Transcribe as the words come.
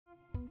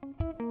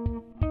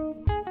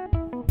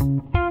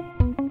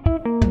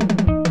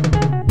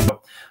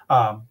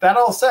That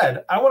all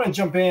said, I want to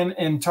jump in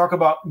and talk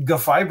about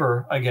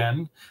G-Fiber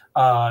again.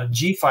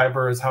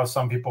 G-Fiber is how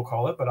some people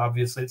call it, but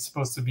obviously it's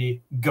supposed to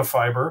be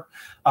G-Fiber.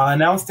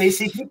 Announced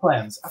ACP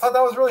plans. I thought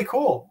that was really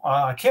cool.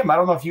 Kim, I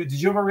don't know if did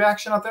you have a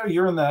reaction out there?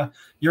 You're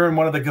in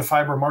one of the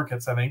G-Fiber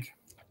markets, I think.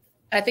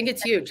 I think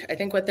it's huge. I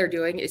think what they're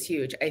doing is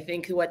huge. I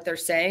think what they're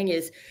saying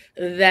is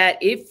that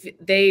if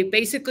they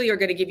basically are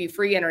going to give you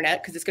free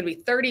internet, because it's going to be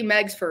 30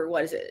 megs for,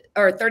 what is it,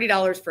 or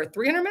 $30 for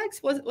 300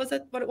 megs? Was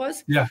that what it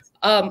was? Yeah.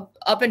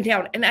 Up and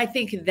down. And I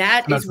think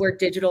that is where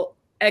digital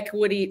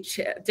equity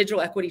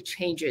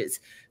changes,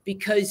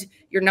 because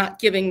you're not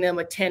giving them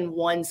a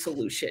 10-1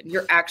 solution.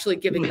 You're actually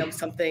giving them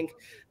something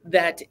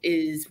that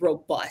is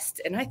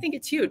robust. And I think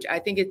it's huge. I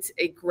think it's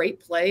a great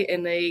play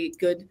and a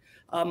good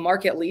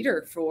market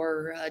leader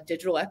for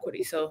digital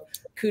equity. So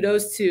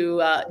kudos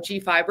to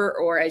G-Fiber,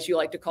 or as you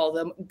like to call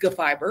them,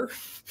 G-Fiber,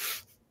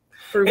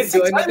 for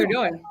doing what they're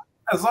doing.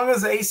 As long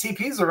as the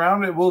ACP is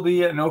around, it will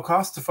be at no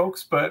cost to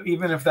folks. But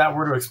even if that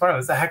were to expire,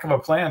 that's a heck of a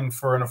plan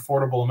for an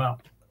affordable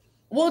amount.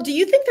 Well, do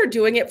you think they're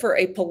doing it for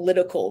a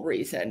political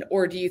reason,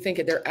 or do you think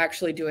that they're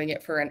actually doing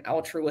it for an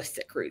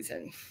altruistic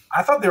reason?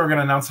 I thought they were going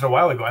to announce it a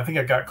while ago. I think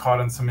it got caught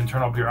in some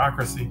internal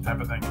bureaucracy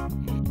type of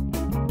thing.